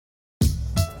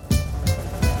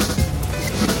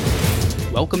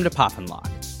Welcome to Pop and Lock.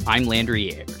 I'm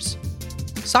Landry Ayers.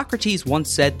 Socrates once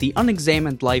said the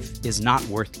unexamined life is not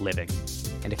worth living.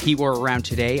 And if he were around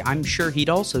today, I'm sure he'd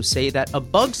also say that a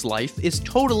bug's life is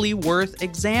totally worth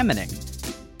examining.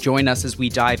 Join us as we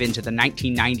dive into the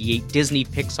 1998 Disney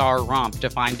Pixar romp to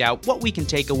find out what we can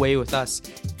take away with us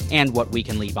and what we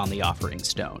can leave on the offering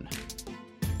stone.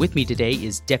 With me today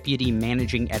is Deputy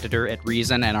Managing Editor at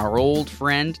Reason and our old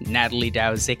friend, Natalie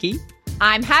Dowzicki.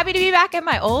 I'm happy to be back at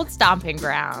my old stomping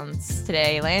grounds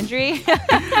today, Landry.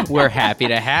 We're happy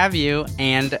to have you.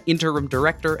 And Interim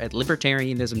Director at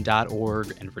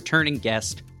Libertarianism.org and returning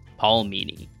guest, Paul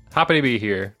Meany. Happy to be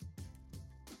here.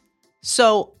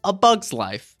 So, A Bug's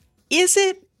Life. Is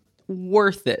it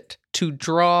worth it to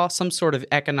draw some sort of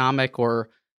economic or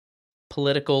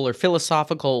political or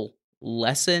philosophical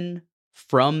lesson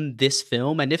from this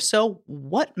film? And if so,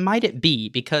 what might it be?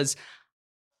 Because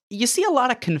you see a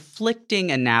lot of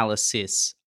conflicting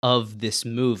analysis of this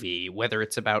movie, whether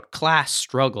it's about class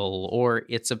struggle or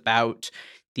it's about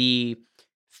the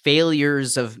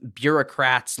failures of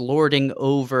bureaucrats lording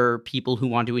over people who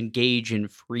want to engage in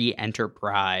free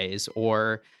enterprise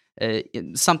or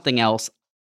something else.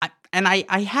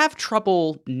 I have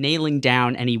trouble nailing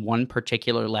down any one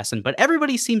particular lesson, but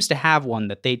everybody seems to have one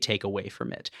that they take away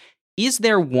from it. Is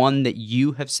there one that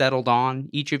you have settled on,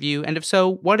 each of you? And if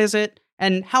so, what is it?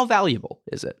 And how valuable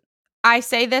is it? I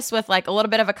say this with like a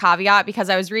little bit of a caveat because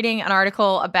I was reading an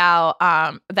article about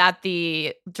that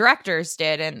the directors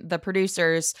did and the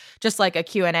producers, just like a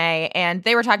Q&A, and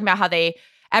they were talking about how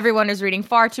everyone is reading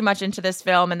far too much into this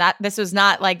film and that this was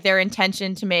not like their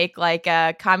intention to make like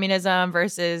a communism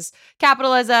versus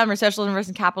capitalism or socialism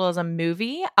versus capitalism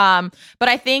movie. But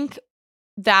I think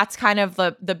that's kind of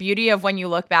the beauty of when you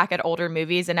look back at older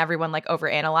movies and everyone like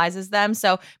overanalyzes them.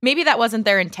 So maybe that wasn't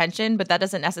their intention, but that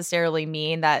doesn't necessarily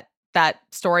mean that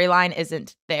storyline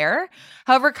isn't there.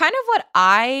 However, kind of what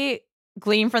I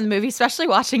glean from the movie, especially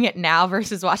watching it now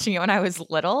versus watching it when I was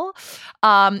little,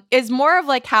 is more of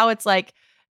like how it's like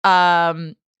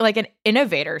an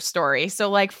innovator story.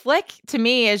 So like Flick to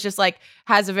me is just like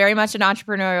has a very much an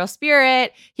entrepreneurial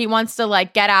spirit. He wants to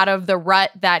like get out of the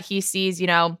rut that he sees, you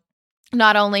know,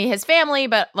 not only his family,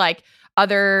 but like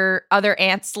other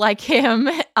ants like him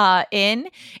in.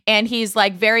 And he's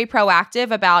like very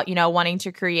proactive about, you know, wanting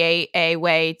to create a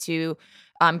way to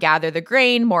gather the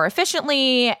grain more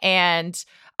efficiently. And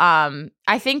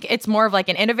I think it's more of like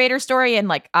an innovator story. And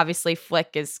like obviously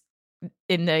Flick is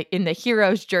in the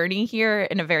hero's journey here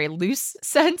in a very loose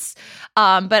sense.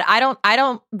 But I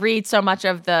don't read so much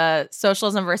of the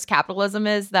socialism versus capitalism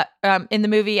is that in the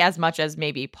movie as much as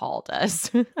maybe Paul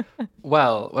does.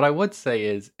 Well, what I would say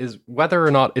is whether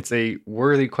or not it's a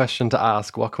worthy question to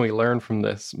ask, what can we learn from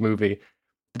this movie?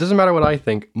 It doesn't matter what I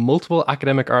think. Multiple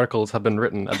academic articles have been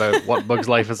written about what Bug's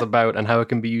Life is about and how it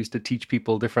can be used to teach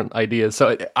people different ideas.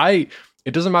 So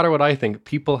it doesn't matter what I think.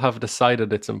 People have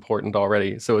decided it's important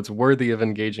already, so it's worthy of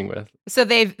engaging with. So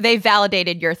they've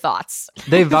validated your thoughts.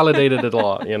 They've validated it a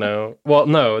lot, you know. Well,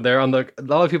 no, a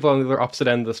lot of people on the other opposite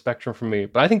end of the spectrum from me.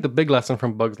 But I think the big lesson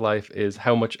from Bug's Life is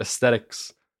how much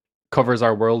aesthetics covers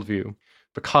our worldview.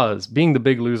 Because being the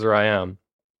big loser I am,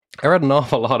 I read an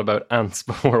awful lot about ants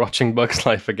before watching Bug's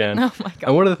Life again. Oh my God.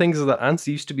 And one of the things is that ants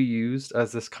used to be used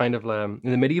as this kind of,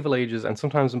 in the medieval ages and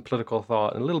sometimes in political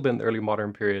thought and a little bit in the early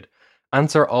modern period,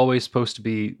 ants are always supposed to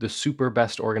be the super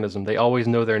best organism. They always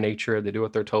know their nature. They do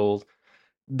what they're told.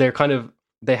 They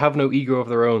have no ego of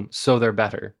their own, so they're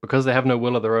better. Because they have no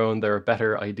will of their own, they're a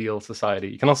better ideal society.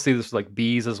 You can also see this with like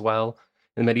bees as well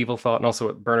in medieval thought and also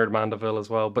with Bernard Mandeville as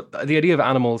well. But the idea of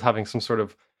animals having some sort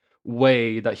of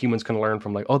way that humans can learn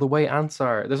from, like, oh, the way ants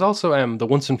are. There's also the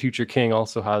Once and Future King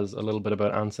also has a little bit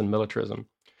about ants and militarism.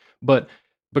 But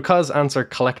because ants are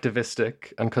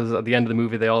collectivistic and because at the end of the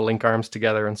movie they all link arms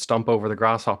together and stomp over the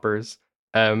grasshoppers,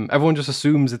 everyone just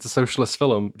assumes it's a socialist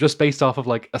film just based off of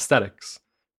like aesthetics.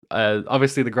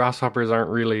 Obviously the grasshoppers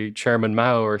aren't really Chairman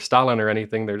Mao or Stalin or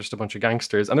anything. They're just a bunch of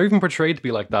gangsters, and they're even portrayed to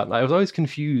be like that. And I was always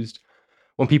confused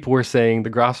when people were saying the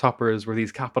grasshoppers were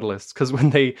these capitalists, because when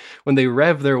they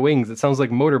rev their wings, it sounds like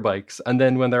motorbikes, and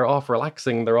then when they're off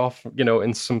relaxing, they're off, you know,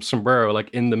 in some sombrero, like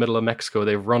in the middle of Mexico,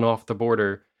 they've run off the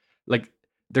border. Like,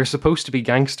 they're supposed to be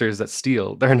gangsters that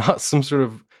steal. They're not some sort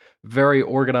of very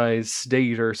organized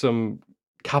state or some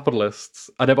capitalists.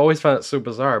 And I've always found it so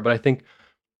bizarre. But I think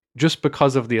just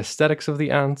because of the aesthetics of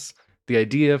the ants, the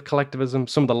idea of collectivism,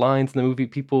 some of the lines in the movie,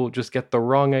 people just get the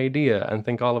wrong idea and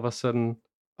think all of a sudden,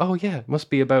 oh yeah, it must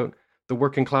be about the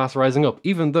working class rising up.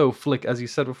 Even though Flick, as you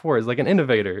said before, is like an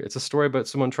innovator. It's a story about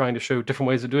someone trying to show different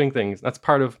ways of doing things. That's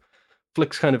part of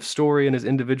Flick's kind of story and his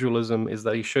individualism is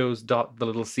that he shows Dot the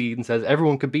little seed and says,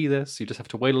 everyone could be this. You just have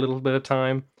to wait a little bit of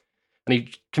time. And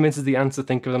he convinces the ants to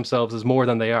think of themselves as more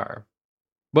than they are.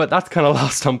 But that's kind of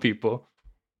lost on people.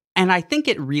 And I think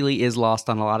it really is lost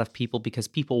on a lot of people because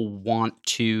people want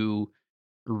to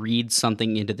read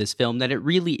something into this film that it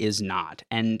really is not.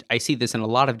 And I see this in a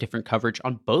lot of different coverage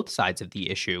on both sides of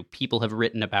the issue. People have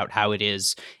written about how it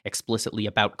is explicitly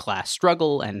about class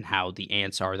struggle and how the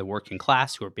ants are the working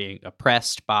class who are being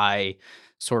oppressed by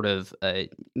sort of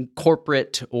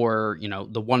corporate or,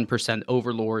 the 1%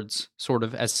 overlords sort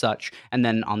of as such. And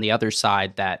then on the other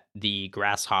side, that the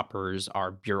grasshoppers are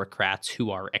bureaucrats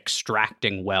who are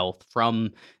extracting wealth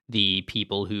from the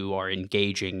people who are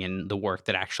engaging in the work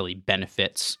that actually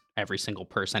benefits every single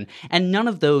person. And none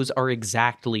of those are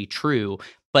exactly true.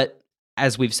 But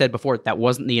as we've said before, that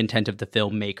wasn't the intent of the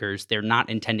filmmakers. They're not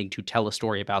intending to tell a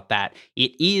story about that.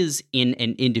 It is, in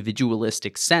an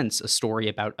individualistic sense, a story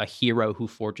about a hero who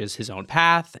forges his own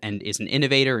path and is an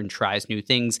innovator and tries new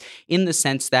things, in the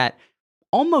sense that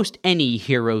almost any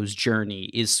hero's journey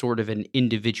is sort of an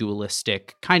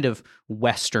individualistic, kind of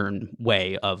Western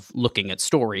way of looking at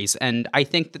stories. And I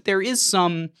think that there is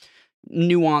some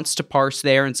nuance to parse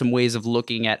there and some ways of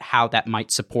looking at how that might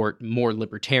support more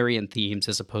libertarian themes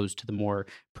as opposed to the more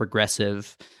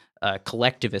progressive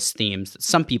collectivist themes that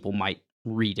some people might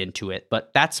read into it.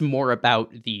 But that's more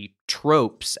about the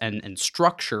tropes and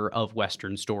structure of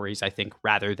Western stories, I think,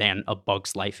 rather than A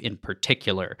Bug's Life in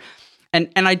particular. And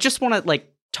I just want to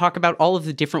talk about all of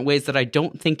the different ways that I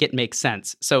don't think it makes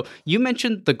sense. So you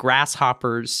mentioned the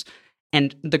grasshoppers.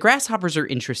 And the grasshoppers are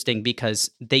interesting because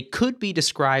they could be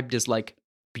described as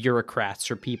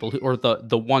bureaucrats or people who, or the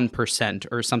 1%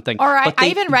 or something. Or I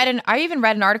even read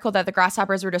an article that the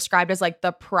grasshoppers were described as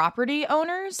the property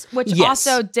owners, which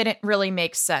also didn't really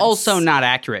make sense. Also not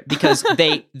accurate because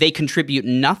they contribute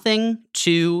nothing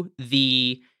to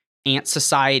the ant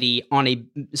society on a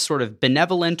sort of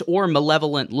benevolent or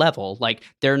malevolent level.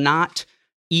 They're not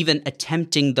even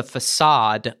attempting the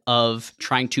facade of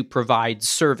trying to provide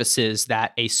services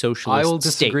that a socialist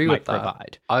state might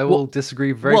provide. I will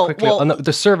disagree very quickly.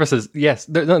 The services, yes.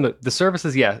 The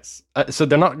services, yes. So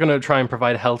they're not going to try and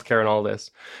provide healthcare and all this.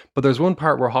 But there's one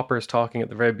part where Hopper is talking at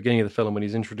the very beginning of the film when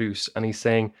he's introduced, and he's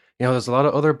saying, there's a lot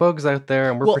of other bugs out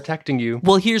there, and we're protecting you.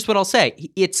 Well, here's what I'll say.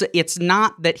 It's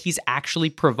not that he's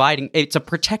actually providing. It's a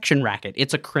protection racket.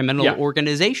 It's a criminal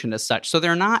organization as such. So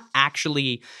they're not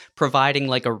actually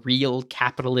providing a real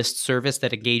capitalist service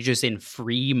that engages in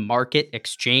free market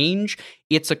exchange.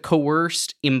 It's a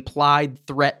coerced, implied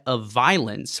threat of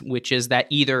violence, which is that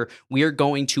either we're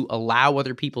going to allow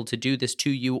other people to do this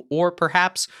to you, or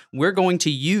perhaps we're going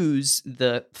to use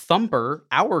the thumper,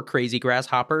 our crazy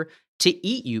grasshopper, to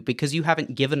eat you because you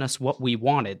haven't given us what we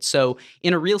wanted. So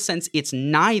in a real sense, it's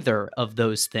neither of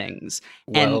those things.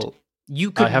 Well, and you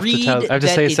could I have to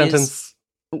say a sentence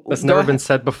that's never been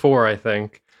said before, I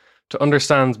think. To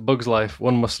understand Bug's Life,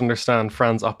 one must understand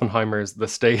Franz Oppenheimer's The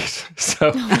State.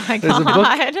 So oh my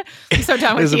God. I'm so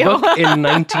done with you. There's a book in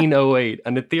 1908,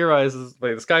 and it theorizes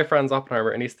by this guy, Franz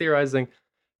Oppenheimer, and he's theorizing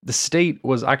the state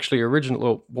was actually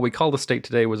what we call the state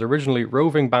today was originally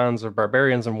roving bands of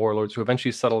barbarians and warlords who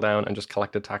eventually settled down and just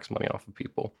collected tax money off of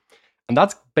people. And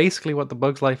that's basically what The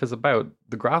Bug's Life is about.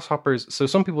 The grasshoppers, so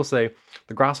some people say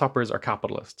the grasshoppers are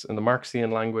capitalists in the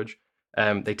Marxian language.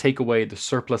 They take away the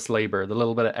surplus labor, the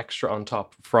little bit of extra on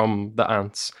top from the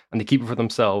ants, and they keep it for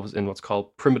themselves in what's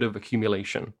called primitive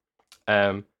accumulation.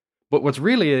 But what's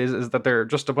really is that they're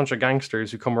just a bunch of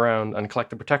gangsters who come around and collect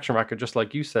the protection racket, just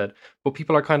like you said. But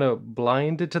people are kind of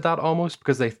blinded to that almost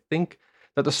because they think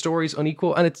that the story's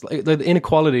unequal. And it's the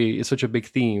inequality is such a big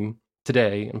theme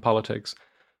today in politics.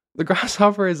 The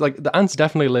grasshopper is the ants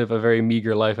definitely live a very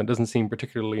meager life and doesn't seem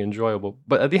particularly enjoyable.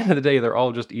 But at the end of the day, they're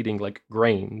all just eating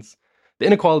grains. The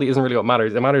inequality isn't really what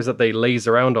matters. It matters that they laze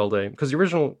around all day. Because the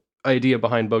original idea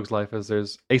behind Bug's Life is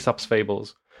there's Aesop's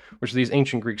fables, which are these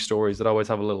ancient Greek stories that always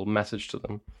have a little message to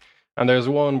them. And there's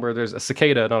one where there's a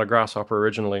cicada, not a grasshopper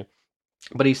originally,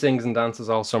 but he sings and dances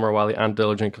all summer while the ant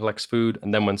diligently collects food.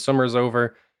 And then when summer's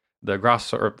over, the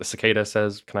cicada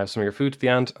says, "Can I have some of your food?" to the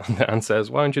ant. And the ant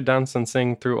says, "Why don't you dance and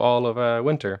sing through all of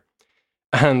winter?"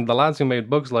 And the lads who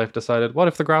made Bug's Life decided, what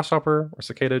if the grasshopper or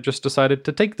cicada just decided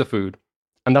to take the food?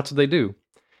 And that's what they do.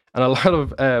 And a lot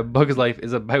of Bug's Life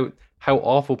is about how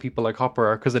awful people like Hopper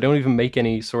are because they don't even make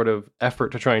any sort of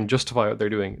effort to try and justify what they're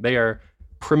doing. They are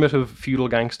primitive feudal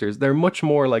gangsters. They're much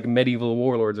more like medieval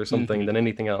warlords or something than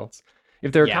anything else.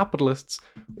 If they're capitalists,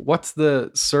 what's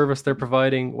the service they're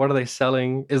providing? What are they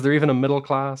selling? Is there even a middle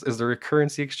class? Is there a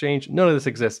currency exchange? None of this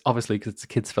exists, obviously, because it's a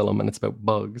kid's film and it's about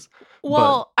bugs.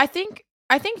 Well, I think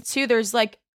too, there's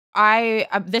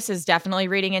this is definitely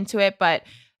reading into it, but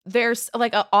there's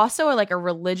like also like a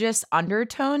religious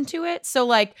undertone to it. So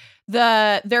like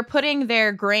they're putting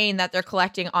their grain that they're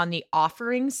collecting on the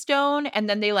offering stone, and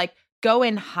then they like go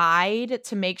and hide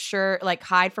to make sure, like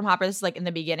hide from Hopper. This is like in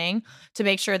the beginning, to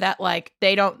make sure that like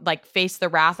they don't like face the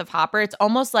wrath of Hopper. It's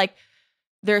almost like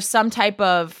there's some type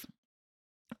of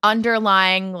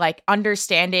underlying like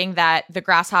understanding that the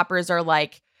grasshoppers are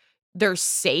like their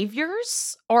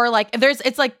saviors, or like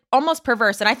it's like almost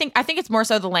perverse. And I think it's more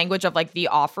so the language of like the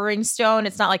offering stone.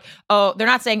 It's not like, oh, they're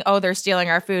not saying, oh, they're stealing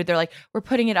our food. They're like, we're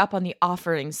putting it up on the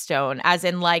offering stone, as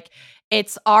in like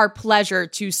it's our pleasure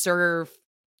to serve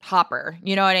Hopper.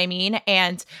 You know what I mean?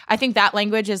 And I think that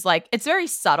language is like, it's very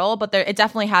subtle, but it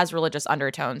definitely has religious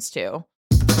undertones too.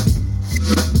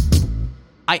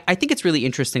 I think it's really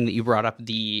interesting that you brought up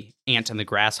the ant and the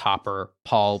grasshopper,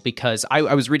 Paul, because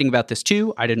I was reading about this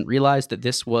too. I didn't realize that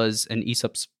this was an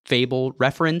Aesop's fable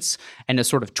reference and a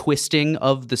sort of twisting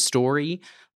of the story.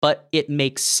 But it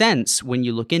makes sense when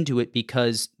you look into it,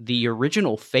 because the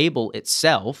original fable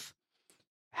itself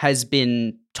has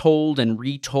been told and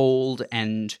retold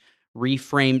and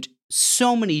reframed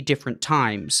so many different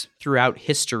times throughout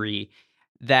history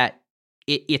that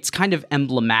it's kind of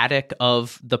emblematic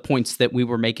of the points that we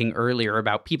were making earlier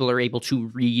about people are able to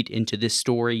read into this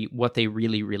story what they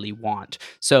really, really want.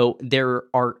 So there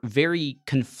are very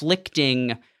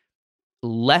conflicting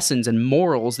lessons and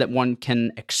morals that one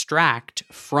can extract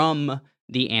from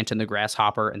the ant and the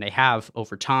grasshopper, and they have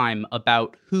over time,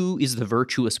 about who is the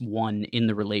virtuous one in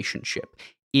the relationship.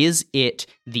 Is it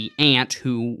the ant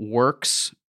who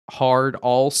works hard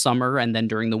all summer and then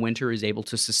during the winter is able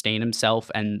to sustain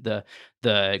himself, and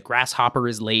the grasshopper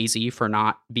is lazy for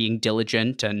not being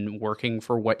diligent and working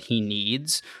for what he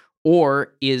needs?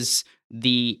 Or is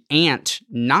the ant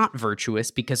not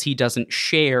virtuous because he doesn't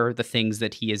share the things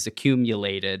that he has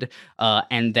accumulated,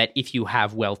 and that if you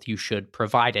have wealth, you should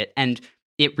provide it? And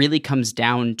it really comes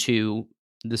down to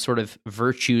the sort of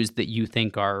virtues that you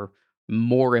think are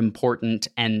more important.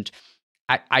 And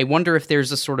I wonder if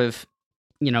there's a sort of,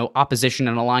 opposition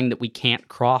and a line that we can't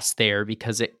cross there,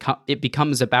 because it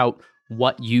becomes about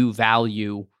what you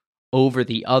value over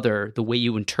the other, the way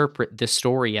you interpret this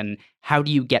story, and how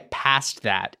do you get past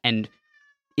that? And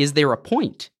is there a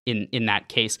point in that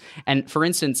case? And for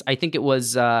instance, I think it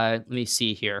was, let me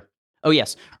see here. Oh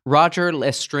yes, Roger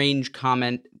Lestrange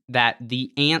comment that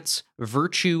the ant's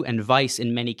virtue and vice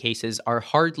in many cases are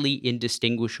hardly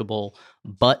indistinguishable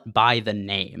but by the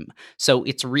name. So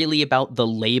it's really about the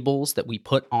labels that we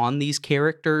put on these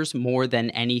characters more than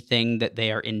anything that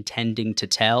they are intending to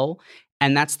tell.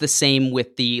 And that's the same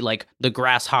with the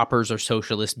grasshoppers are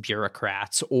socialist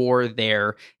bureaucrats, or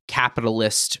they're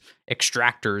capitalist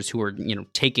extractors who are,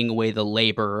 taking away the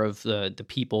labor of the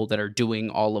people that are doing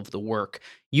all of the work.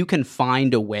 You can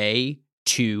find a way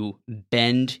to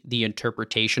bend the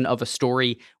interpretation of a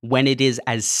story when it is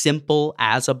as simple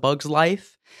as A Bug's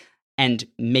Life and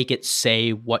make it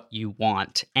say what you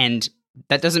want. And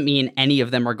that doesn't mean any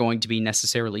of them are going to be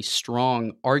necessarily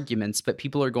strong arguments, but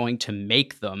people are going to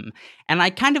make them. And I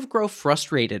kind of grow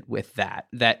frustrated with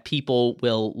that people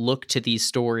will look to these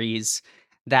stories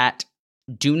that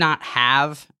do not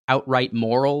have outright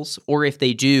morals, or if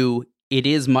they do, it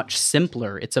is much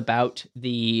simpler. It's about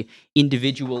the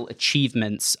individual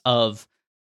achievements of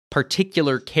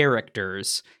particular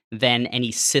characters than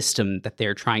any system that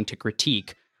they're trying to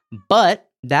critique. But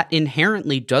that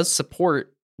inherently does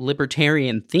support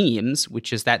libertarian themes,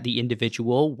 which is that the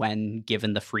individual, when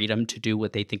given the freedom to do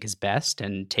what they think is best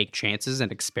and take chances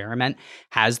and experiment,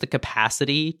 has the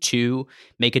capacity to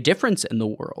make a difference in the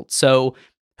world. So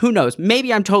who knows?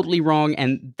 Maybe I'm totally wrong,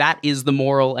 and that is the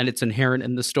moral, and it's inherent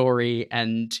in the story.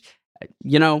 And,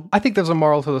 I think there's a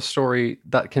moral to the story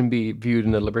that can be viewed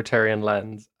in a libertarian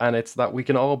lens, and it's that we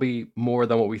can all be more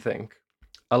than what we think.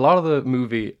 A lot of the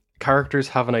movie, characters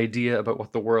have an idea about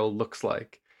what the world looks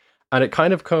like. And it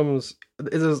kind of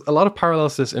there's a lot of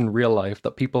parallels to this in real life,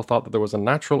 that people thought that there was a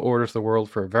natural order to the world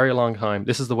for a very long time.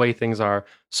 This is the way things are.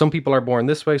 Some people are born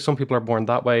this way, some people are born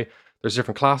that way. There's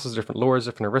different classes, different lords,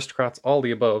 different aristocrats, all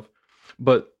the above.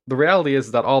 But the reality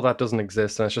is that all that doesn't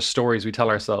exist, and it's just stories we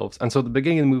tell ourselves. And so at the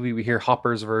beginning of the movie, we hear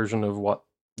Hopper's version of what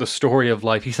the story of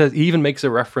life. He even makes a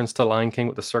reference to Lion King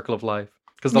with the circle of life.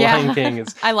 Because the Lion King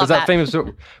is I love that famous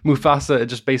Mufasa. It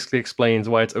just basically explains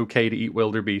why it's okay to eat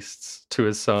wildebeests to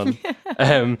his son,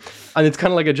 and it's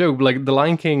kind of like a joke. Like the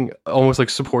Lion King almost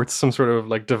like supports some sort of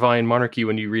like divine monarchy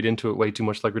when you read into it way too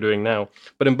much, like we're doing now.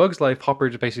 But in Bug's Life, Hopper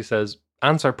just basically says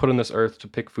ants are put on this earth to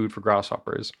pick food for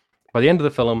grasshoppers. By the end of the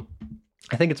film,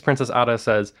 I think it's Princess Ada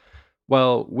says,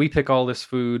 "Well, we pick all this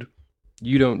food.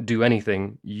 you don't do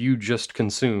anything, you just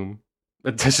consume.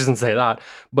 It doesn't say that,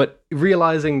 but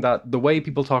realizing that the way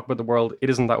people talk about the world, it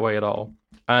isn't that way at all.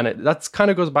 And that's kind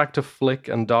of goes back to Flick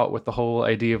and Dot with the whole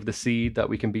idea of the seed, that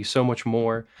we can be so much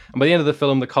more. And by the end of the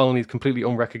film, the colony is completely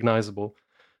unrecognizable.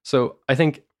 So I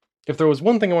think if there was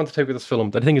one thing I want to take with this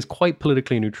film that I think is quite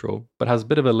politically neutral, but has a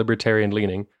bit of a libertarian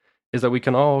leaning, is that we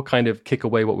can all kind of kick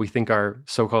away what we think our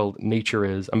so-called nature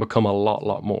is and become a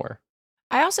lot more.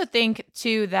 I also think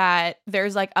too that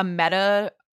there's like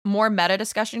a more meta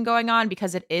discussion going on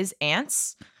because it is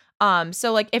ants.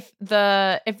 So like if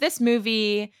this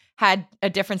movie had a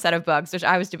different set of bugs, which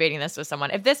I was debating this with someone,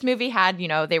 if this movie had,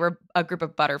 they were a group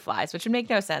of butterflies, which would make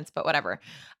no sense, but whatever.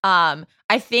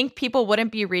 I think people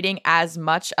wouldn't be reading as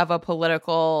much of a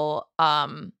political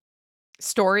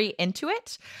story into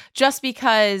it, just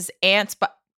because ants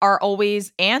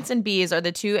and bees are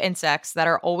the two insects that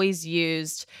are always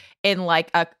used in like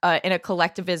in a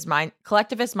collectivist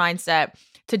mindset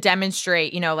to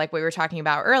demonstrate, like we were talking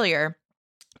about earlier.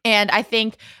 And I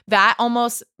think that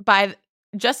almost by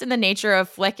just in the nature of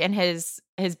Flick and his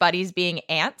buddies being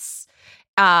ants,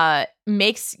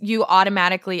 makes you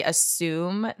automatically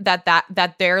assume that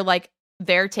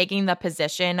they're taking the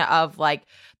position of like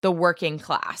the working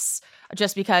class,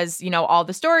 just because all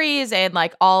the stories and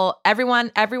like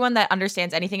everyone that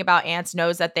understands anything about ants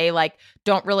knows that they like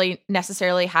don't really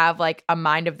necessarily have like a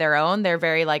mind of their own. They're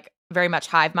very much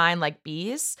hive mind like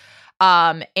bees.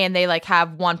 And they like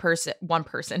have one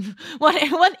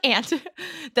ant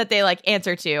that they like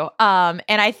answer to. And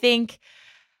I think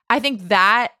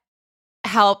that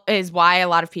is why a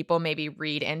lot of people maybe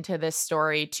read into this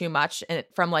story too much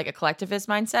from like a collectivist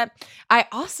mindset. I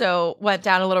also went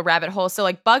down a little rabbit hole. So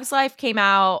like Bugs Life came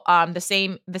out the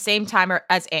same time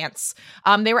as Ants.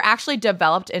 They were actually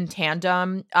developed in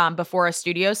tandem before a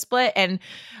studio split, and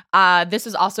this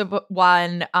was also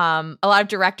one a lot of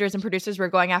directors and producers were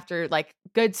going after like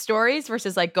good stories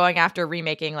versus like going after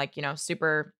remaking like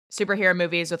superhero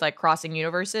movies with like crossing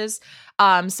universes.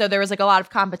 So there was like a lot of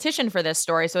competition for this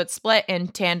story. So it split in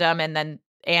tandem, and then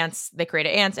they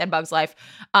created Ants and Bugs Life.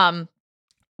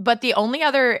 But the only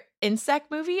other insect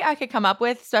movie I could come up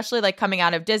with, especially like coming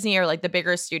out of Disney or like the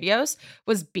bigger studios,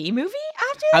 was Bee Movie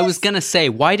after this. I was going to say,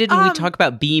 why didn't we talk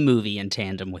about Bee Movie in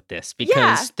tandem with this?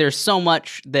 Because there's so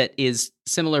much that is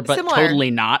similar, but totally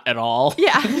not at all.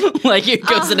 Yeah. Like it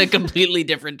goes in a completely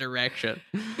different direction.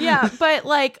 Yeah, but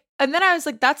like, and then I was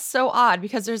like, that's so odd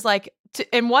because there's like,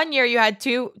 in 1 year you had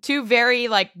two very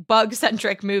like bug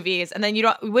centric movies, and then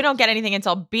we don't get anything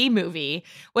until Bee Movie,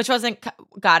 which wasn't,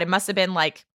 God, it must have been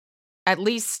like at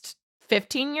least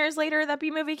 15 years later that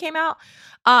Bee Movie came out.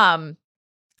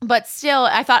 But still,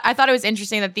 I thought it was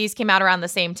interesting that these came out around the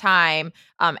same time.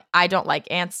 I don't like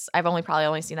Ants. I've probably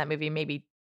only seen that movie maybe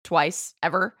twice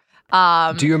ever.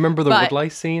 Do you remember the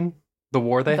woodlice scene? The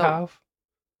war they have?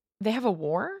 They have a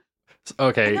war?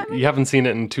 Okay, you haven't seen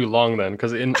it in too long then,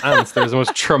 because in Ants, there's the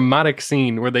most traumatic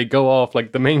scene where they go off,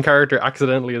 like the main character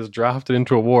accidentally is drafted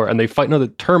into a war, and they fight, no, the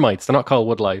termites. They're not called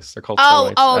woodlice, they're called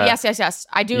termites. Yes.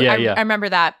 I do, I remember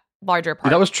that larger part.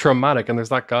 That was traumatic, and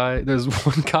there's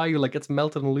one guy who like gets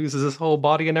melted and loses his whole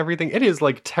body and everything. It is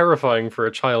like terrifying for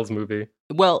a child's movie.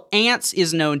 Well, Ants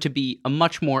is known to be a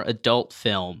much more adult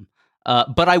film,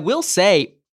 but I will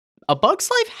say, A Bug's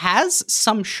Life has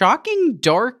some shocking,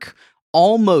 dark,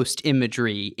 almost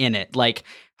imagery in it. Like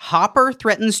Hopper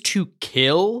threatens to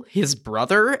kill his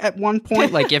brother at one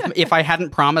point. Like if I hadn't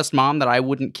promised Mom that I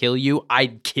wouldn't kill you,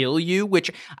 I'd kill you, which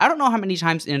I don't know how many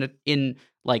times in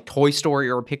like Toy Story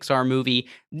or a Pixar movie,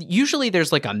 usually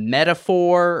there's like a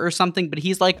metaphor or something, but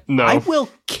he's like, no. I will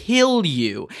kill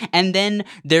you. And then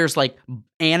there's like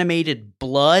animated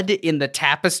blood in the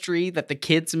tapestry that the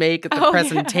kids make at the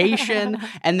presentation. Yeah.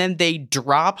 And then they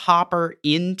drop Hopper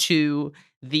into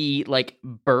the like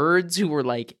birds who were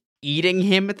like eating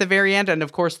him at the very end, and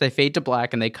of course they fade to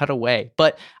black and they cut away.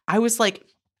 But I was like,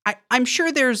 I'm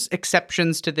sure there's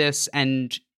exceptions to this,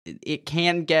 and it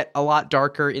can get a lot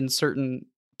darker in certain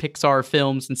Pixar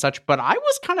films and such, but I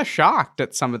was kind of shocked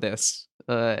at some of this.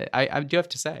 I do have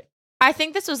to say, I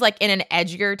think this was like in an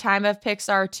edgier time of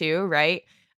Pixar too, right?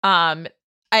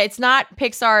 It's not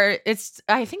Pixar.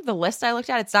 I think the list I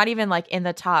looked at, it's not even like in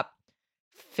the top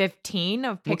 15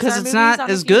 of Pixar because it's not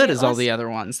as good as all the other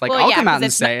ones. Like, I'll come out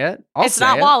and say it. It's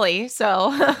not WALL-E, so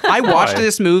I watched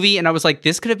this movie and I was like,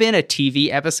 this could have been a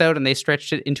TV episode, and they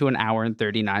stretched it into an hour and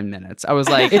 39 minutes. I was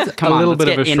like, it's a little bit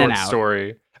of a short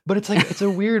story, but it's like it's a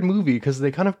weird movie because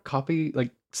they kind of copy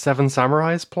like Seven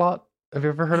Samurai's plot. Have you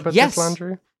ever heard about this,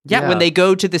 Landry? Yeah, when they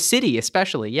go to the city,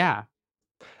 especially. Yeah.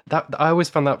 That I always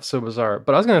found that so bizarre.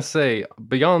 But I was gonna say,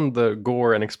 beyond the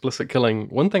gore and explicit killing,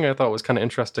 one thing I thought was kind of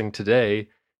interesting today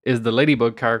is the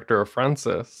Ladybug character of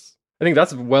Francis. I think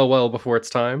that's well before its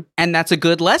time. And that's a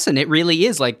good lesson. It really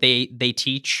is. Like they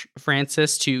teach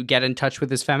Francis to get in touch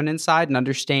with his feminine side and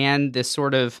understand this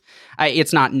sort of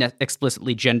it's not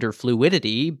explicitly gender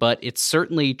fluidity, but it's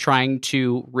certainly trying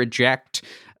to reject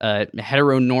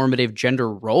heteronormative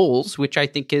gender roles, which I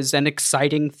think is an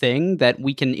exciting thing that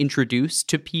we can introduce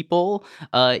to people,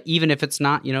 even if it's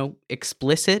not,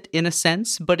 explicit in a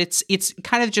sense, but it's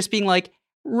kind of just being like,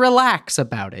 relax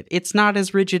about it. It's not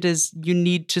as rigid as you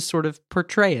need to sort of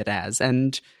portray it as,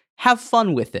 and have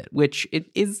fun with it, which it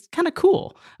is kind of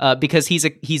cool because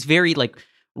he's very like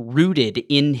rooted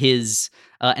in his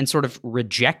and sort of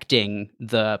rejecting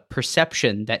the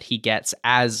perception that he gets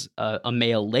as a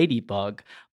male ladybug,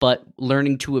 but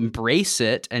learning to embrace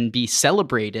it and be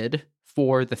celebrated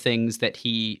for the things that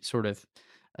he sort of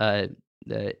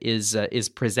is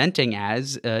presenting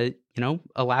as,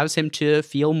 allows him to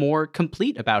feel more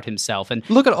complete about himself. And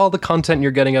look at all the content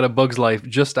you're getting out of Bug's Life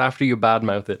just after you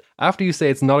badmouth it. After you say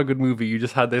it's not a good movie, you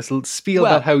just had this little spiel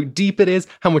about how deep it is,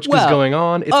 how much is going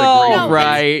on. It's a great movie.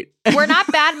 Right. We're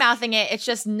not bad-mouthing it. It's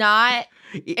just not...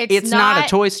 It's not a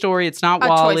Toy Story. It's not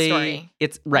WALL-E. Toy Story.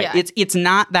 It's right. Yeah. It's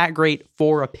not that great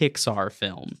for a Pixar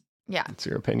film. Yeah. That's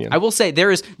your opinion. I will say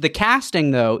the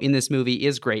casting though in this movie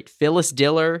is great. Phyllis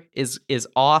Diller is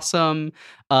awesome.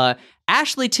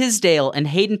 Ashley Tisdale and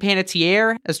Hayden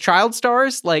Panettiere as child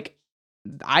stars. Like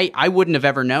I wouldn't have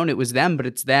ever known it was them, but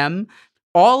it's them.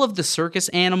 All of the circus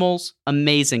animals,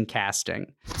 amazing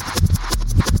casting.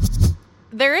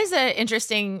 There is an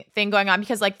interesting thing going on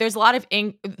because like there's a lot of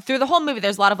through the whole movie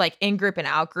there's a lot of like in-group and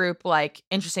out-group like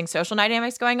interesting social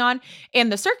dynamics going on,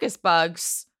 and the circus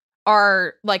bugs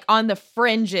are like on the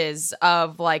fringes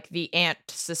of like the ant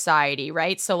society,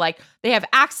 right? So like they have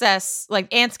access,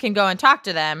 like ants can go and talk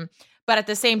to them, but at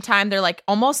the same time they're like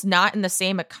almost not in the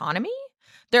same economy.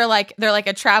 They're like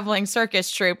a traveling circus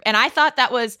troupe, and I thought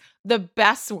that was the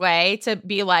best way to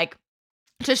be like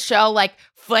to show like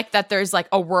Flick that there's like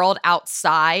a world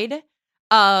outside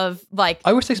of like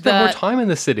I wish they spent more time in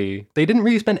the city. They didn't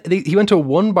really spend he went to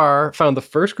one bar, found the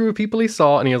first group of people he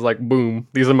saw, and he was like, boom,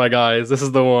 these are my guys, this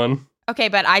is the one. Okay,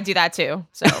 but I do that too,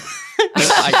 so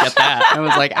I get that. I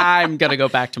was like, I'm gonna go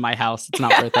back to my house, it's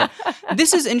not worth it.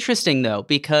 This is interesting though,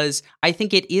 because I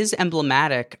think it is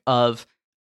emblematic of,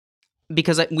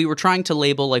 because we were trying to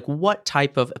label like what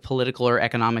type of political or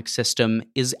economic system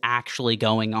is actually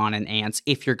going on in ants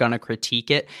if you're going to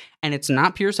critique it. And it's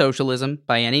not pure socialism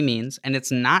by any means. And it's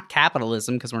not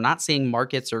capitalism because we're not seeing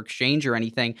markets or exchange or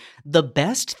anything. The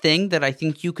best thing that I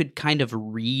think you could kind of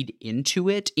read into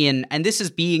it and this is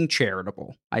being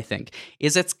charitable, I think,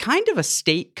 is it's kind of a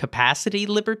state capacity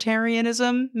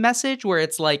libertarianism message where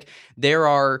it's like there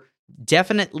are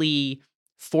definitely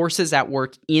forces at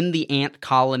work in the ant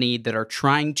colony that are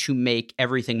trying to make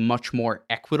everything much more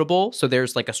equitable. So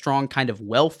there's like a strong kind of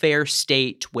welfare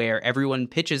state where everyone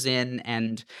pitches in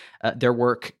and their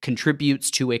work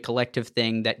contributes to a collective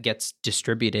thing that gets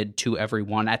distributed to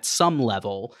everyone at some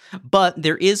level. But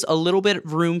there is a little bit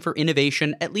of room for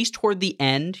innovation, at least toward the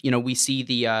end. We see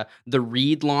the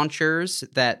reed launchers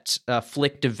that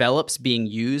Flick develops being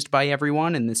used by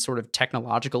everyone in this sort of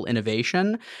technological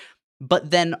innovation. But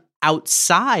then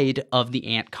outside of the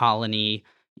ant colony,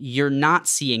 you're not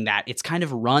seeing that. It's kind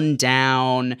of run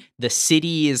down. The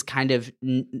city is kind of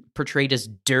portrayed as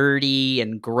dirty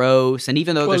and gross. And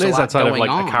even though there's a lot going on,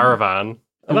 like a caravan,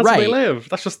 and that's where they live.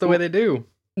 That's just the way they do.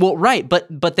 Well, right,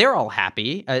 but they're all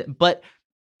happy. But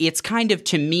it's kind of,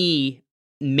 to me,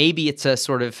 maybe it's a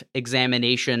sort of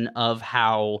examination of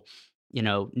how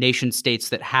nation states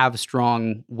that have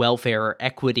strong welfare or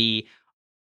equity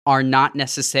are not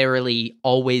necessarily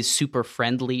always super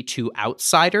friendly to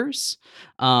outsiders.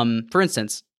 For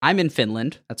instance, I'm in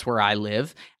Finland. That's where I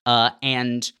live.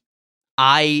 And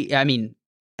I mean,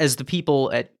 as the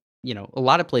people at, a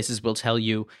lot of places will tell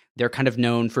you, they're kind of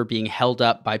known for being held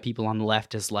up by people on the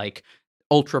left as like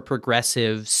ultra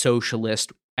progressive,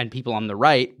 socialist, and people on the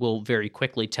right will very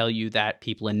quickly tell you that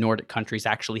people in Nordic countries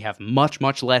actually have much,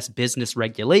 much less business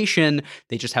regulation.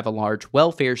 They just have a large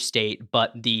welfare state,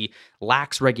 but the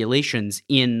lax regulations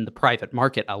in the private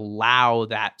market allow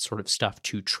that sort of stuff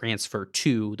to transfer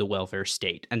to the welfare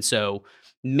state. And so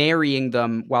marrying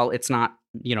them, while it's not,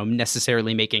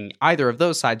 necessarily making either of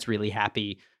those sides really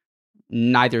happy,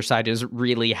 neither side has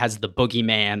the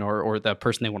boogeyman or the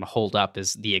person they want to hold up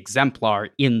as the exemplar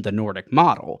in the Nordic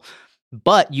model.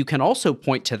 But you can also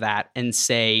point to that and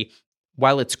say,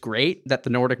 while it's great that the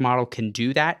Nordic model can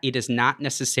do that, it is not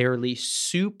necessarily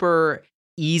super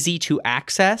easy to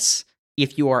access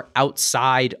if you are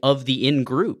outside of the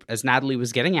in-group, as Natalie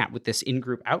was getting at with this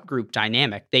in-group, out-group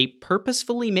dynamic, they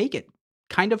purposefully make it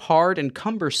kind of hard and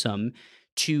cumbersome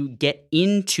to get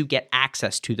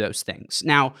access to those things.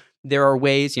 Now, there are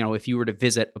ways, if you were to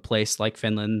visit a place like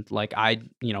Finland, like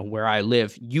where I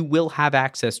live, you will have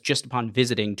access just upon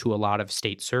visiting to a lot of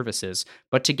state services.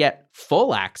 But to get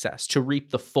full access, to reap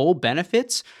the full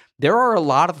benefits, there are a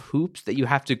lot of hoops that you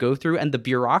have to go through, and the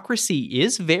bureaucracy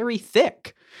is very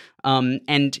thick.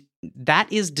 And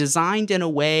that is designed in a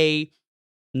way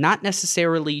not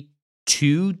necessarily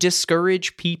to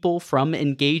discourage people from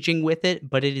engaging with it,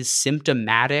 but it is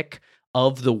symptomatic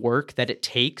of the work that it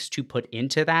takes to put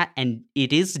into that. And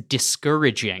it is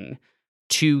discouraging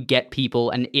to get people,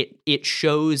 and it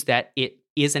shows that it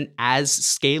isn't as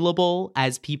scalable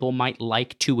as people might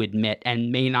like to admit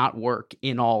and may not work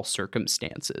in all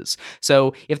circumstances.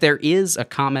 So if there is a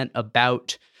comment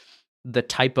about the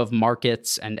type of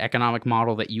markets and economic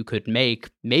model that you could make,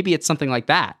 maybe it's something like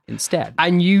that instead.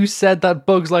 And you said that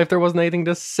Bug's Life, there wasn't anything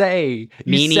to say.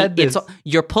 You said this.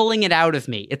 You're pulling it out of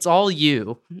me. It's all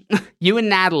you. You and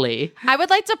Natalie. I would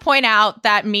like to point out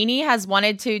that Meanie has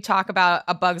wanted to talk about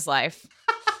A Bug's Life.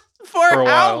 For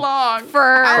how long?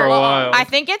 For a while. I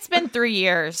think it's been 3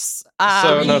 years.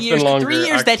 So that's been longer, 3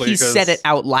 years that he said it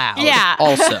out loud. Yeah.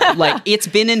 Also, like, it's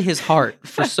been in his heart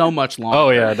for so much longer. Oh,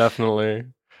 yeah, definitely.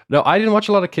 No, I didn't watch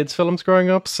a lot of kids' films growing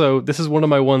up, so this is one of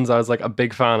my ones I was like a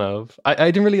big fan of. I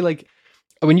didn't really like,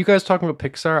 when you guys talking about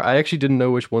Pixar, I actually didn't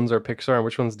know which ones are Pixar and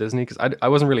which one's Disney, because I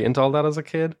wasn't really into all that as a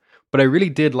kid. But I really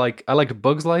did I liked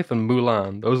Bug's Life and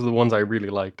Mulan. Those are the ones I really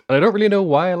liked. And I don't really know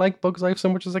why I liked Bug's Life so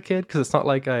much as a kid, because it's not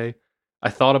like I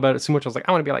thought about it so much. I was like,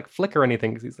 I want to be like Flick or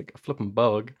anything, because he's like a flipping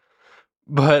bug.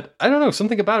 But I don't know,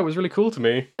 something about it was really cool to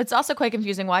me. It's also quite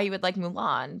confusing why you would like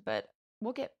Mulan, but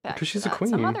we'll get back to she's that a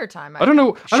queen. some other time. I don't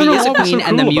know. She is a what's queen, so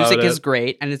and the cool music about is it.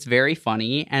 great, and it's very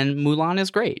funny, and Mulan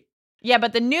is great. Yeah,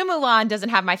 but the new Mulan doesn't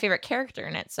have my favorite character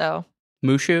in it, so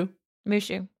Mushu,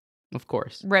 of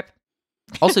course. Rip.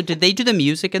 Also, did they do the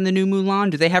music in the new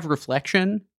Mulan? Do they have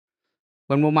Reflection?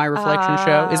 When will my reflection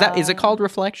show? Is it called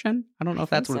Reflection? I don't know if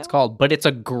that's what it's called, but it's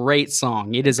a great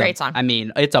song. It is great song. I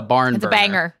mean, it's a barn It's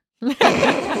burner. a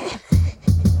banger.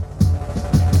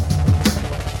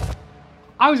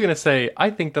 I was going to say, I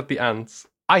think that the ants,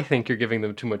 I think you're giving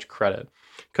them too much credit.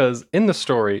 Because in the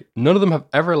story, none of them have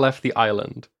ever left the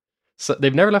island. So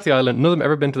they've never left the island. None of them have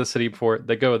ever been to the city before.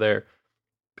 They go there.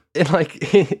 And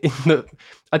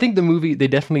I think the movie, they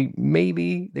definitely,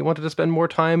 maybe they wanted to spend more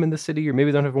time in the city, or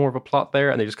maybe they don't have more of a plot there,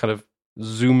 and they just kind of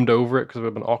zoomed over it because it would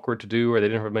have been awkward to do, or they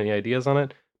didn't have many ideas on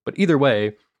it. But either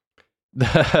way,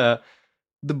 the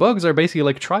bugs are basically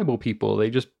like tribal people. They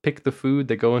just pick the food,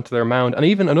 they go into their mound. And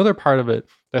even another part of it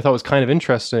that I thought was kind of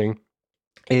interesting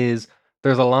is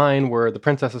there's a line where the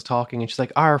princess is talking and she's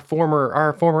like, our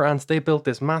former ants, they built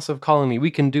this massive colony, we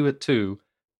can do it too.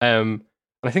 And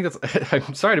I think that's,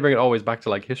 I'm sorry to bring it always back to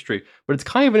like history, but it's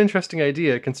kind of an interesting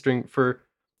idea considering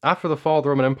after the fall of the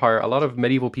Roman Empire, a lot of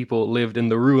medieval people lived in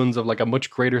the ruins of like a much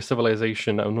greater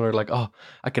civilization, and they're like, oh,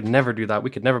 I could never do that.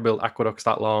 We could never build aqueducts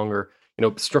that long, or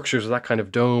structures with that kind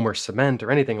of dome or cement or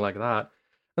anything like that.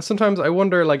 And sometimes I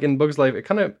wonder, like in Bug's Life,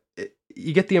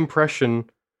 you get the impression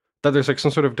that there's like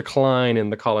some sort of decline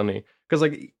in the colony. Because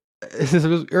like it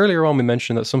was earlier on we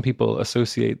mentioned that some people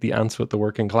associate the ants with the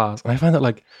working class. And I find that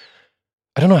like,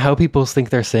 I don't know how people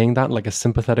think they're saying that in like a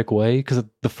sympathetic way. Because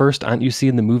the first ant you see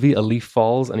in the movie, a leaf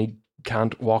falls and he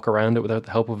can't walk around it without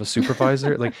the help of a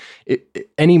supervisor. Like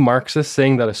any Marxist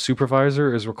saying that a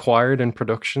supervisor is required in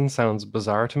production sounds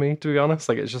bizarre to me, to be honest.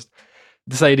 Like it's just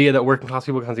this idea that working class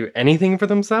people can't do anything for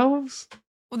themselves.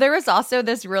 Well, there was also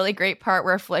this really great part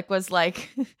where Flick was like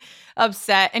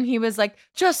upset and he was like,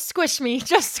 just squish me.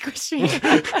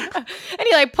 And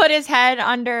he like put his head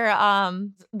under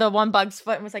the one bug's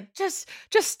foot and was like, just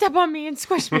step on me and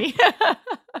squish me.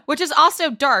 Which is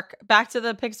also dark. Back to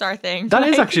the Pixar thing. That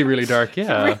is actually really dark,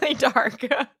 yeah. Really dark.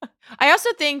 I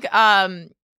also think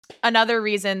another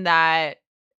reason that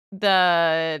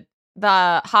the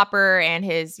Hopper and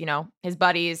his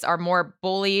buddies are more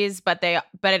bullies, but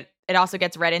it also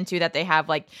gets read into that they have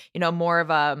like, more of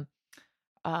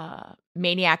a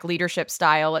maniac leadership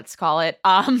style, let's call it.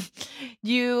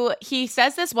 He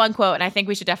says this one quote, and I think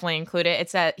we should definitely include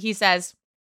it. He says,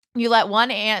 "You let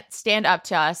one ant stand up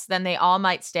to us, then they all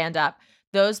might stand up.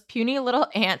 Those puny little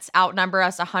ants outnumber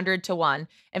us 100 to 1.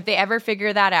 If they ever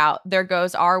figure that out, there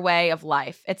goes our way of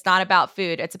life. It's not about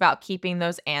food. It's about keeping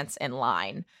those ants in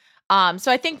line."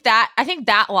 So I think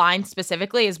that line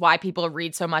specifically is why people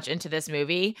read so much into this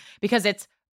movie, because it's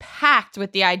packed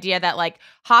with the idea that like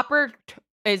Hopper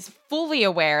is fully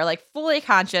aware, like fully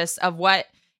conscious of what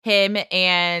him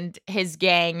and his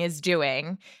gang is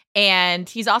doing. And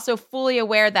he's also fully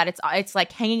aware that it's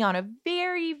like hanging on a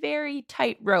very, very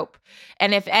tight rope.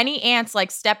 And if any ants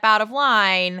like step out of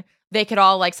line, they could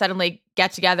all like suddenly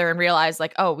get together and realize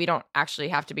like, oh, we don't actually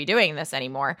have to be doing this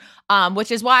anymore.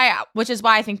 Which is why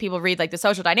I think people read like the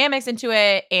social dynamics into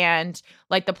it and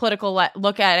like the political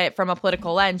look at it from a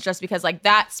political lens, just because like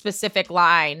that specific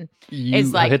line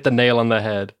is like hit the nail on the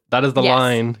head. That is the Yes.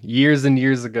 line. Years and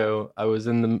years ago, I was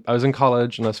in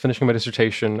college and I was finishing my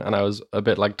dissertation and I was a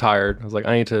bit like tired. I was like,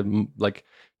 I need to like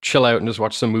chill out and just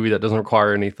watch some movie that doesn't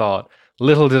require any thought.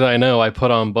 Little did I know, I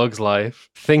put on Bug's Life,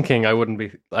 thinking I'd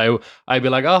be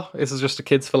like, oh, this is just a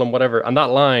kid's film, whatever. And that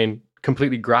line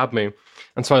completely grabbed me.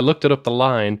 And so I looked it up the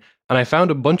line and I found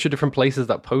a bunch of different places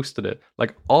that posted it,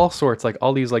 like all sorts, like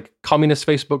all these like communist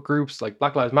Facebook groups, like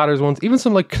Black Lives Matters ones, even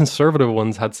some like conservative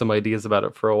ones had some ideas about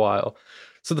it for a while.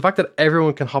 So the fact that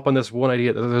everyone can hop on this one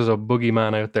idea that there's a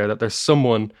boogeyman out there, that there's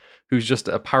someone who's just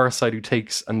a parasite who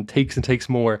takes and takes and takes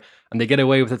more, and they get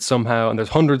away with it somehow, and there's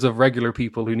hundreds of regular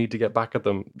people who need to get back at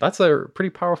them. That's a pretty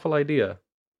powerful idea.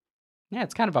 Yeah,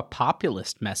 it's kind of a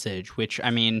populist message, which, I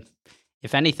mean,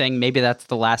 if anything, maybe that's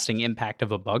the lasting impact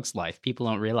of A Bug's Life. People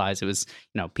don't realize it was,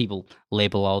 people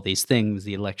label all these things,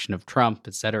 the election of Trump,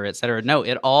 et cetera, et cetera. No,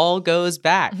 it all goes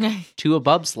back to A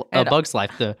Bug's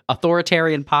Life, the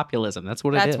authoritarian populism. That's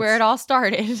what it is. That's where it all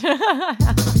started.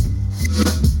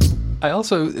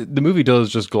 The movie does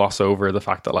just gloss over the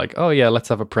fact that like, oh yeah, let's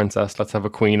have a princess, let's have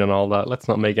a queen and all that. Let's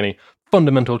not make any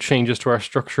fundamental changes to our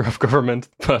structure of government.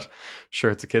 But sure,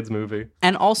 it's a kid's movie.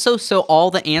 And also, so all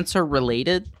the ants are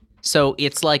related. So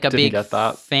it's like a big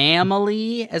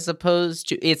family as opposed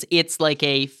to it's like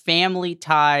a family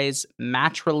ties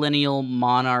matrilineal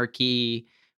monarchy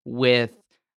with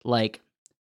like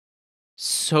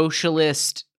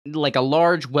socialist, like a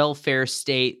large welfare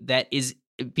state that is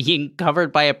being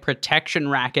covered by a protection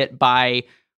racket by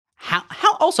how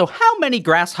many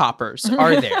grasshoppers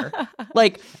are there?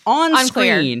 Like on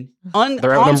Unclear. screen,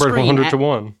 they're outnumbered 100 to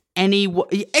 1.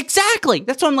 Exactly.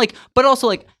 That's what I'm like. But also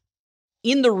like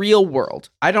in the real world,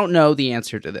 I don't know the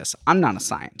answer to this. I'm not a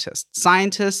scientist.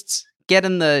 Scientists, get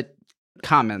in the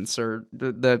comments or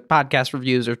the podcast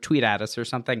reviews or tweet at us or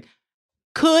something.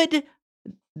 Could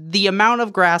the amount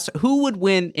of grass, who would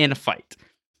win in a fight?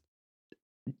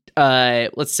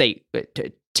 Let's say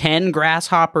 10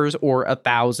 grasshoppers or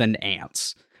 1,000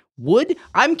 ants.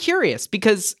 I'm curious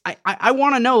because I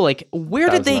want to know, like, where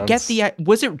did they get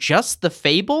was it just the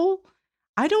fable?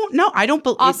 I don't know. I don't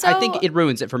believe. Also, I think it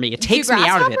ruins it for me. It takes me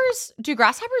out of it. Do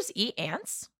grasshoppers eat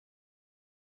ants?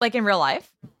 Like in real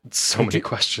life? So many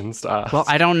questions to ask. Well,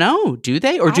 I don't know. Do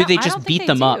they? Or do they just beat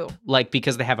them do. up? Like,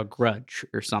 because they have a grudge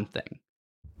or something?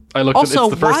 I looked at it's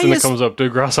the first thing that comes up. Do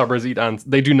grasshoppers eat ants?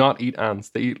 They do not eat ants.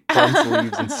 They eat plants,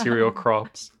 leaves, and cereal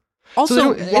crops.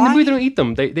 Also, in the movie, they don't eat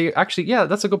them. They actually, yeah,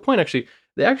 that's a good point, actually.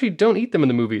 They actually don't eat them in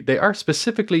the movie. They are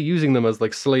specifically using them as,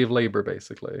 like, slave labor,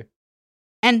 basically.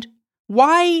 And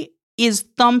why is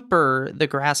Thumper, the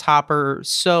grasshopper,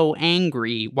 so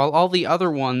angry while all the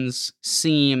other ones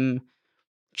seem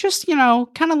just,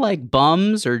 kind of like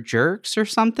bums or jerks or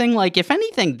something? Like, if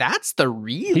anything, that's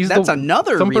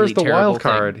another Thumper's really the terrible wild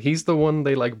card. thing. He's the one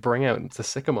they like bring out to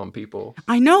sick him on people.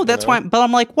 I know, that's why, but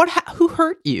I'm like, who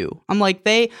hurt you? I'm like,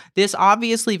 this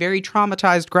obviously very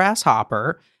traumatized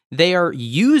grasshopper, they are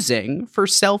using for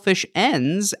selfish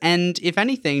ends, and if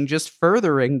anything, just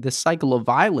furthering the cycle of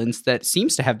violence that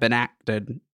seems to have been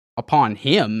acted upon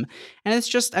him. And it's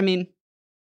just,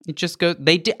 it just goes.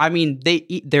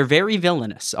 They're very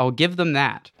villainous. I'll give them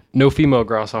that. No female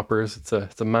grasshoppers. It's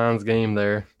a man's game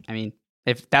there.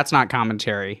 If that's not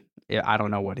commentary, I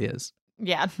don't know what is.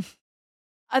 Yeah.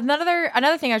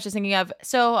 Another thing I was just thinking of.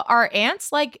 So are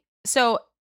ants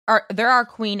there are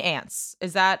queen ants?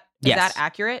 Is that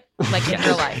accurate? Like in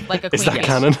real life, like a queen? Is that ant?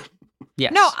 canon?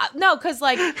 Yes. No, because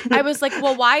like I was like,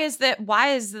 well, why is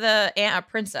the ant a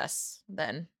princess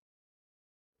then?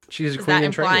 She's a Is queen that in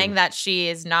implying training. that she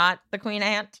is not the queen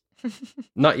ant?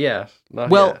 Not yet.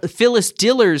 Well, Phyllis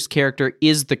Diller's character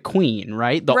is the queen,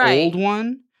 right? The Right. old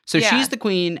one. So Yeah. she's the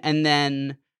queen, and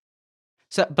then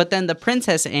but then the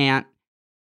princess ant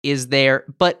is there.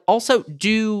 But also,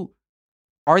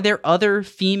 are there other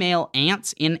female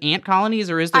ants in ant colonies,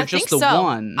 or is there I just think the so.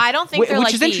 one? I don't think they're which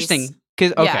like is bees. interesting.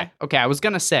 Okay, I was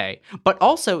gonna say, but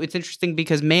also it's interesting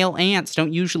because male ants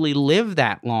don't usually live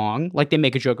that long. Like they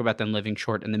make a joke about them living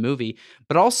short in the movie,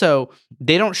 but also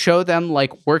they don't show them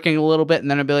like working a little bit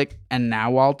and then it'll be like, and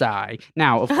now I'll die.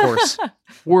 Now, of course,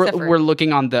 we're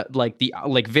looking on the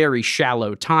very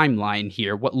shallow timeline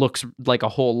here. What looks like a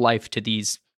whole life to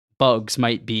these bugs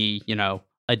might be,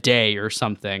 a day or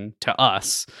something to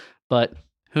us, but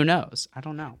Who knows? I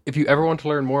don't know. If you ever want to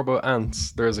learn more about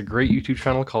ants, there's a great YouTube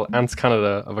channel called Ants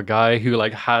Canada of a guy who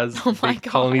like has big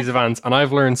colonies of ants, and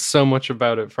I've learned so much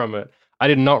about it from it. I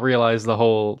did not realize the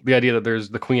idea that there's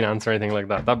the queen ants or anything like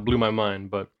that. That blew my mind.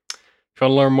 But if you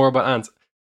want to learn more about ants,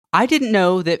 I didn't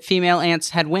know that female ants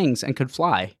had wings and could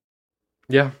fly.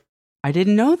 yeah. I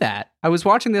didn't know that. I was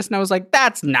watching this and I was like,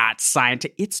 that's not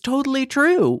scientific. It's totally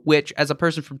true, which as a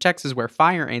person from Texas where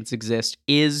fire ants exist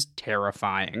is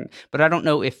terrifying. But I don't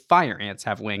know if fire ants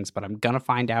have wings, but I'm going to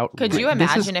find out. Could you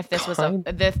imagine if this was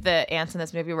if the ants in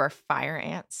this movie were fire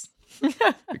ants? Be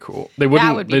cool. They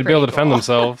wouldn't. They'd be able to defend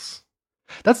themselves.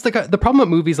 That's the problem with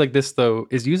movies like this, though,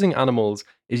 is using animals.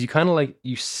 Is you kind of like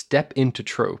you step into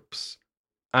tropes,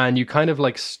 and you kind of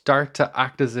like start to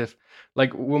act as if,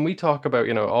 like when we talk about,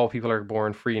 all people are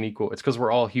born free and equal. It's because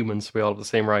we're all humans, so we all have the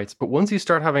same rights. But once you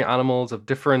start having animals of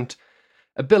different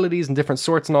abilities and different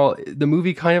sorts and all, the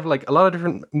movie kind of like a lot of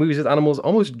different movies with animals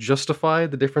almost justify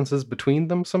the differences between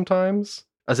them sometimes,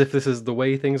 as if this is the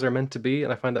way things are meant to be,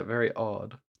 and I find that very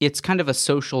odd. It's kind of a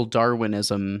social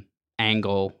Darwinism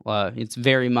angle. It's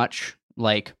very much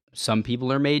like some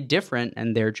people are made different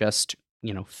and they're just,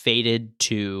 fated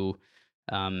to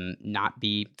not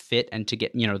be fit and to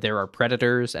get, there are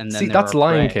predators and then that's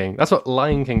Lion King. That's what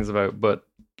Lion King's about. But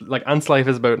like Ant's life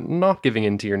is about not giving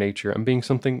into your nature and being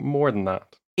something more than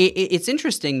that. It's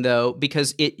interesting though,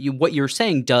 because what you're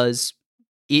saying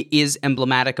is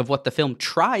emblematic of what the film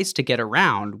tries to get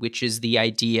around, which is the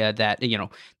idea that,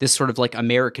 this sort of like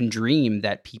American dream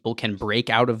that people can break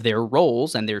out of their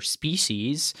roles and their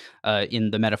species,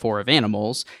 in the metaphor of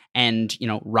animals, and,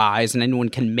 rise, and anyone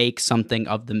can make something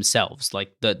of themselves,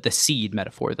 like the seed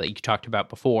metaphor that you talked about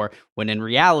before, when in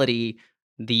reality,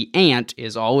 the ant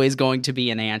is always going to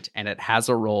be an ant and it has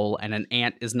a role, and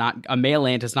a male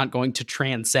ant is not going to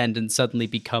transcend and suddenly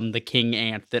become the king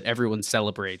ant that everyone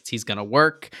celebrates. He's going to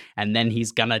work and then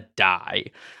he's going to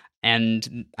die.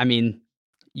 And I mean,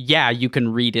 yeah, you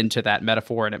can read into that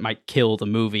metaphor and it might kill the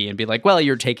movie and be like, well,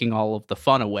 you're taking all of the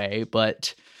fun away,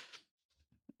 but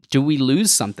do we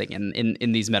lose something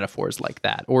in these metaphors like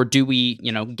that? Or do we,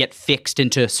 get fixed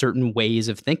into certain ways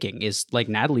of thinking? Is like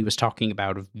Natalie was talking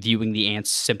about, of viewing the ants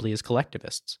simply as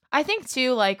collectivists. I think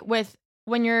too, like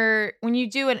when you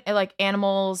do like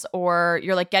animals, or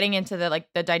you're like getting into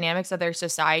the dynamics of their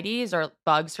societies, or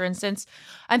bugs, for instance,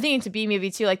 I'm thinking to Bee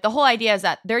Movie too, like the whole idea is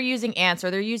that they're using ants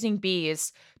or they're using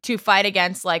bees to fight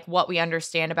against like what we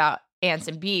understand about ants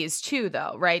and bees too,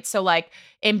 though, right? So like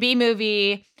in Bee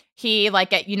Movie, he like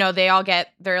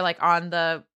they're like on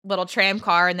the little tram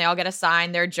car and they all get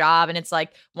assigned their job, and it's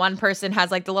like one person has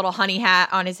like the little honey hat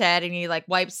on his head and he like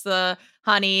wipes the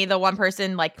honey. The one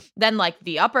person then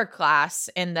the upper class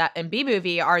in Bee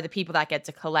Movie are the people that get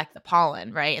to collect the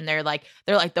pollen, right? And they're like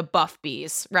the buff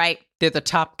bees, right? They're the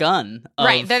Top Gun,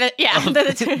 right? They're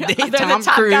Tom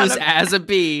Cruise as a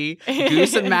bee.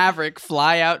 Goose and Maverick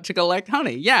fly out to collect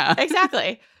honey. Yeah,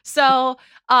 exactly. So,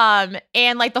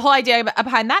 and like the whole idea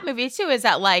behind that movie too is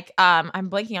that like, I'm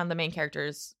blanking on the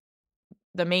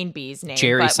main bee's name.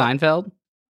 Jerry Seinfeld?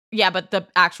 Yeah, but the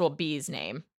actual bee's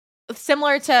name.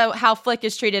 Similar to how Flick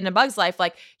is treated in A Bug's Life,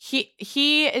 like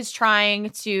he is trying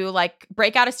to like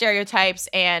break out of stereotypes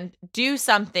and do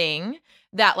something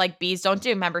that like bees don't do.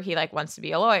 Remember, he like wants to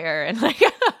be a lawyer and like,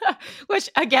 which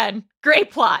again,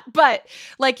 great plot, but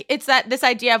like it's this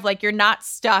idea of like you're not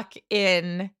stuck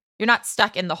in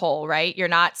the hole, right? You're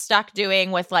not stuck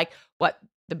doing with like what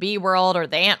the bee world or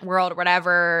the ant world or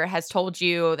whatever has told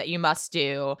you that you must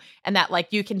do, and that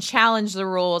like you can challenge the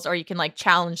rules or you can like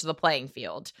challenge the playing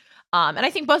field. And I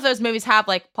think both of those movies have,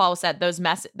 like Paul said,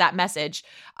 that message.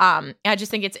 And I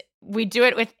just think we do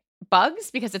it with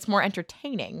bugs because it's more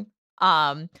entertaining.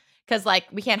 Because like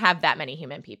we can't have that many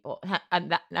human people.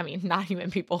 Not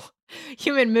human people,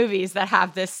 human movies that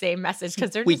have this same message,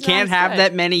 because we can't have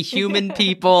that many human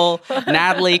people.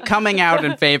 Natalie coming out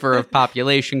in favor of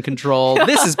population control.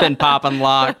 This has been Pop and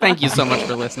Lock. Thank you so much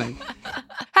for listening.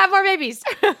 Have more babies.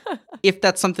 If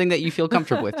that's something that you feel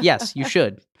comfortable with, yes, you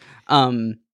should.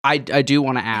 I do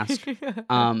want to ask.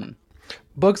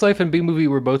 Bug's Life and Bee Movie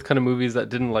were both kind of movies that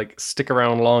didn't like stick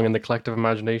around long in the collective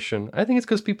imagination. I think it's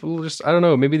because people just, I don't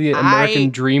know, maybe the American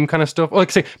dream kind of stuff.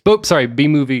 Like Bee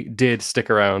Movie did stick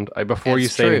around. Before you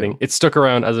say anything, it stuck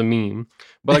around as a meme.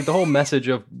 But like the whole message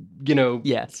of,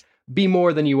 yes, be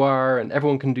more than you are and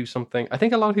everyone can do something. I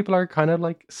think a lot of people are kind of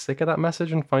like sick of that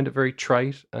message and find it very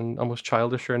trite and almost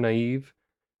childish or naive.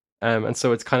 And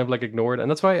so it's kind of like ignored. And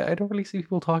that's why I don't really see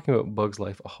people talking about Bug's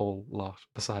Life a whole lot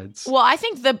besides. Well, I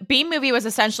think the Bee Movie was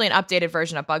essentially an updated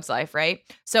version of Bug's Life, right?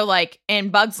 So like in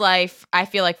Bug's Life, I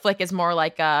feel like Flick is more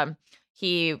like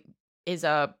he is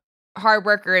a hard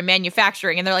worker in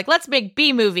manufacturing, and they're like, let's make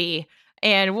B-movie,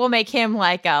 and we'll make him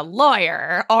like a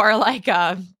lawyer or like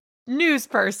a news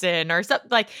person or something.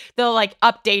 Like they'll like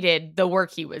updated the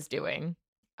work he was doing.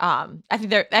 I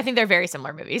think they're very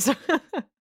similar movies.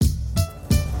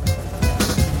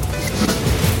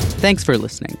 Thanks for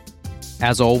listening.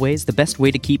 As always, the best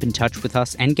way to keep in touch with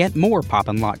us and get more Pop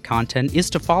and Lock content is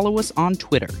to follow us on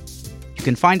Twitter. You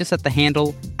can find us at the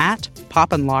handle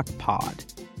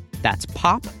 @PopandLockPod. That's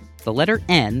pop, the letter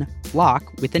N, lock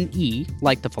with an E,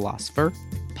 like the philosopher,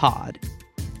 pod.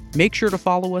 Make sure to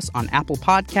follow us on Apple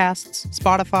Podcasts,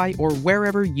 Spotify, or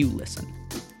wherever you listen.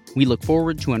 We look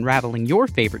forward to unraveling your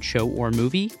favorite show or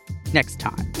movie next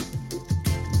time.